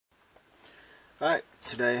Alright,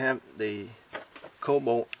 today I have the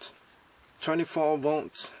Kobalt 24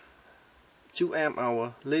 volt 2 amp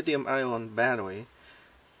hour lithium ion battery.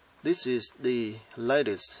 This is the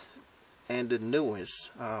latest and the newest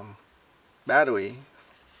battery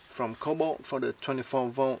from Kobalt for the 24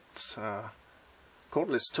 volt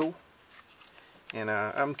cordless tool, and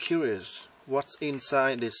I'm curious what's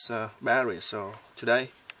inside this battery. So today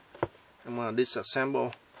I'm going to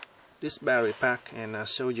disassemble this battery pack and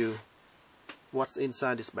show you what's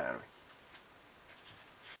inside this battery.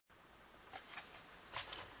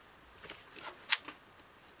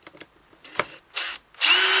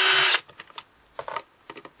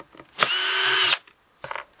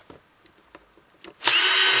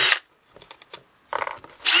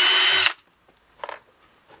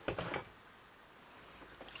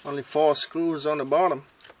 Only 4 screws on the bottom,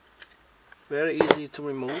 very easy to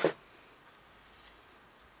remove.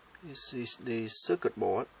 This is the circuit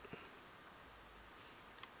board,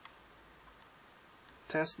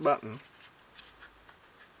 test button,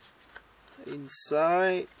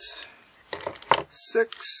 inside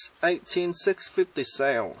 650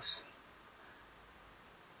 cells.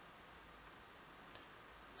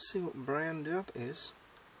 Let's see what brand that is.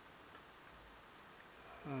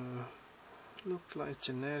 Looks like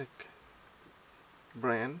generic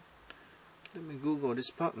brand. Let me Google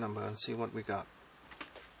this part number and see what we got.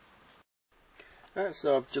 Alright,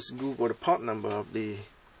 so I've just Googled the part number of the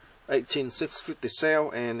 18650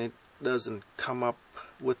 cell, and it doesn't come up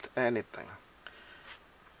with anything.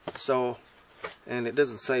 So, and it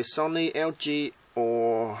doesn't say Sony, LG,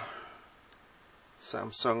 or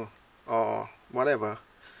Samsung, or whatever.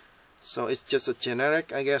 So it's just a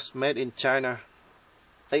generic, I guess, made in China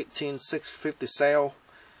 18650 cell,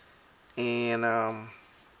 and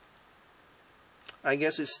I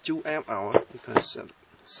guess it's 2 amp hour because it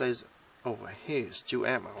says over here is 2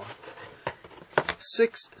 amp hour.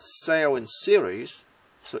 6 cell in series,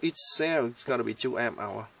 so each cell is gonna be 2 amp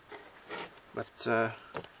hour. But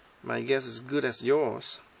my guess is good as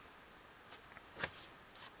yours.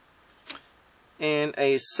 And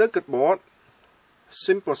a circuit board,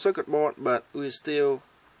 simple circuit board, but we still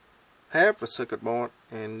have a circuit board,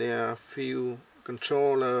 and there are a few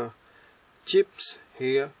controller chips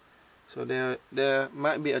here, so there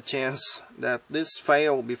might be a chance that this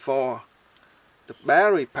failed before the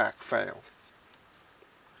battery pack failed.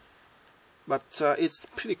 But it's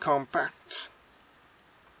pretty compact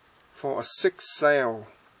for a 6-cell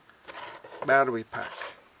battery pack,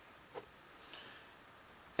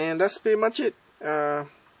 and that's pretty much it.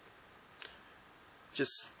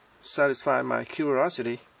 Just satisfy my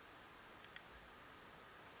curiosity.